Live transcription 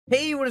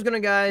Hey, what is going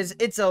on, guys?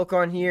 It's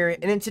Elkonn here,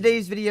 and in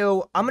today's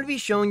video, I'm going to be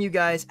showing you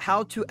guys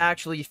how to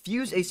actually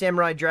fuse a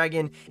samurai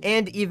dragon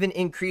and even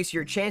increase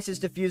your chances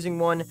to fusing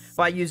one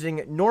by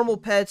using normal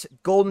pets,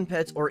 golden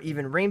pets, or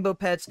even rainbow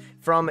pets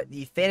from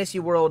the fantasy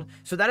world.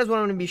 So that is what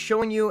I'm going to be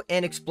showing you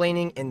and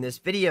explaining in this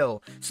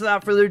video. So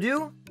without further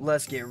ado,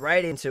 let's get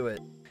right into it.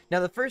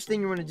 Now, the first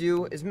thing you want to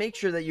do is make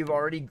sure that you've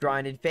already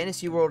grinded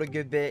Fantasy World a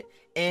good bit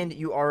and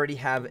you already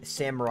have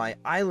Samurai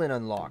Island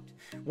unlocked.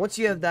 Once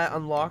you have that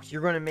unlocked,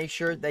 you're going to make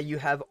sure that you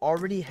have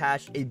already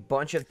hatched a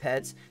bunch of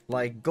pets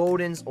like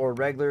Goldens or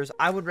Regulars.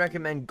 I would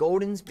recommend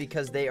Goldens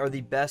because they are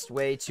the best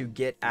way to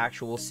get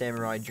actual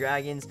Samurai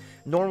Dragons.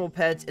 Normal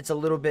pets, it's a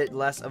little bit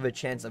less of a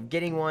chance of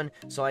getting one,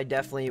 so I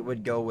definitely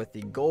would go with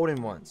the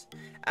Golden ones.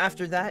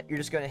 After that, you're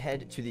just going to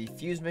head to the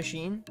fuse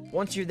machine.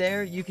 Once you're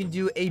there, you can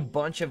do a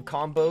bunch of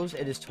combos.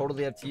 It is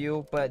totally up to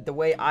you, but the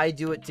way I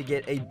do it to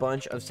get a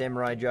bunch of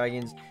Samurai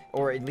Dragons,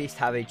 or at least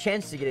have a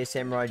chance to get a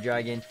Samurai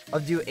Dragon,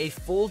 I'll do a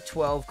full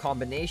 12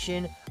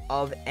 combination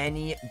of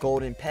any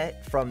golden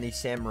pet from the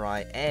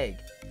Samurai Egg.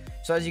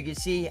 So as you can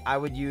see, I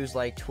would use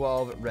like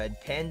 12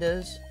 red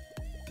pandas,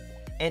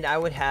 and I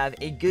would have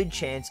a good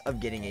chance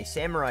of getting a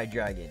Samurai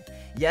Dragon.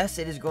 Yes,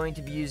 it is going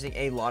to be using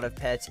a lot of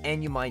pets,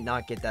 and you might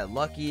not get that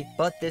lucky,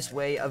 but this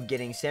way of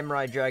getting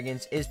Samurai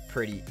Dragons is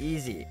pretty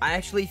easy. I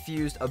actually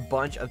fused a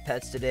bunch of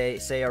pets today,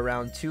 say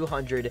around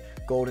 200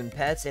 golden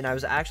pets, and I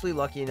was actually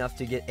lucky enough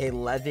to get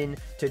 11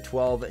 to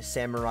 12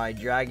 Samurai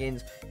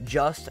Dragons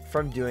just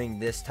from doing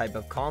this type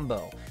of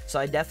combo. So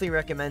I definitely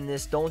recommend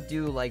this. Don't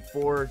do like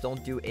 4,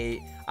 don't do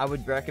 8. I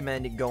would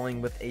recommend going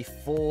with a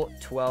full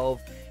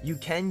 12. You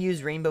can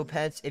use rainbow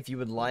pets if you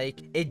would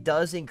like. It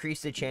does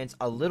increase the chance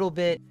a little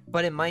bit,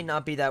 but it might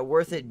not be that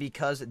worth it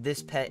because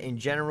this pet in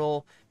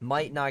general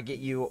might not get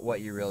you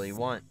what you really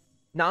want.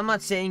 Now, I'm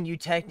not saying you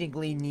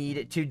technically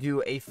need to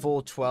do a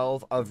full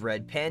 12 of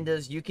red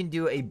pandas. You can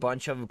do a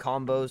bunch of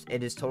combos.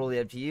 It is totally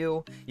up to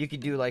you. You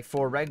could do like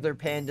 4 regular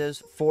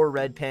pandas, 4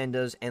 red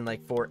pandas, and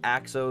like 4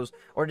 axos,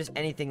 or just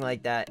anything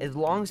like that. As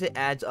long as it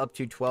adds up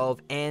to 12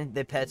 and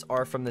the pets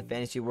are from the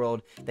fantasy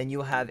world, then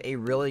you'll have a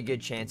really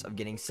good chance of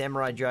getting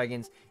Samurai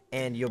Dragons,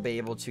 and you'll be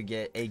able to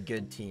get a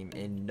good team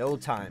in no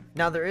time.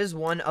 Now, there is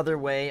one other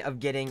way of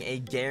getting a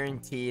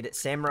guaranteed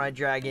Samurai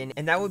Dragon,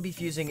 and that would be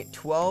fusing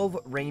 12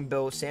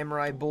 Rainbow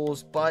Samurai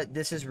Bulls, but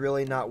this is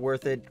really not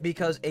worth it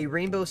because a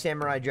Rainbow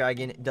Samurai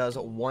Dragon does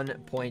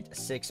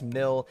 1.6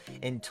 mil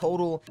in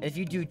total, and if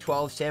you do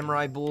 12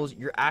 Samurai Bulls,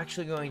 you're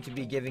actually going to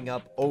be giving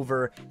up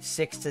over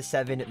 6 to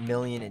 7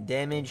 million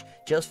damage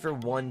just for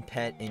one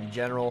pet in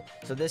general.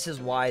 So this is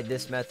why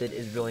this method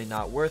is really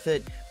not worth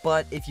it.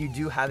 But if you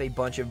do have a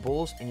bunch of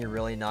bulls and you're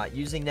really not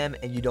using them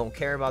and you don't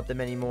care about them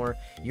anymore,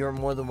 you're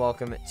more than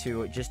welcome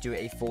to just do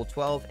a full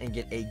 12 and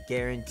get a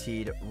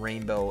guaranteed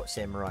Rainbow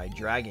Samurai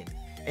Dragon.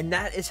 And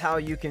that is how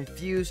you can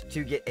fuse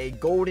to get a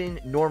golden,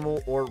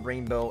 normal, or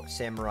rainbow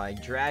Samurai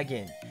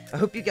Dragon. I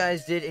hope you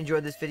guys did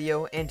enjoy this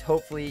video, and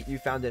hopefully you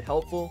found it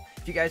helpful.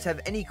 If you guys have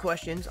any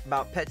questions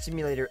about Pet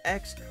Simulator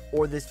X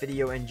or this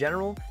video in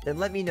general, then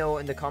let me know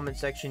in the comment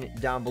section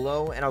down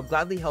below, and I'll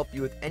gladly help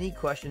you with any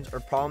questions or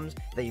problems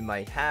that you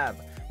might have.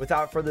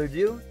 Without further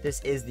ado,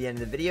 this is the end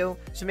of the video,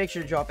 so make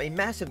sure to drop a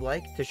massive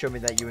like to show me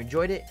that you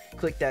enjoyed it,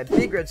 click that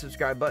big red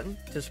subscribe button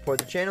to support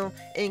the channel,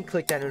 and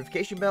click that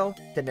notification bell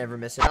to never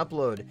miss an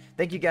upload.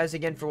 Thank you guys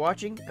again for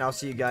watching, and I'll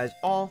see you guys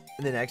all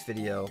in the next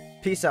video.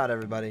 Peace out,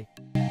 everybody.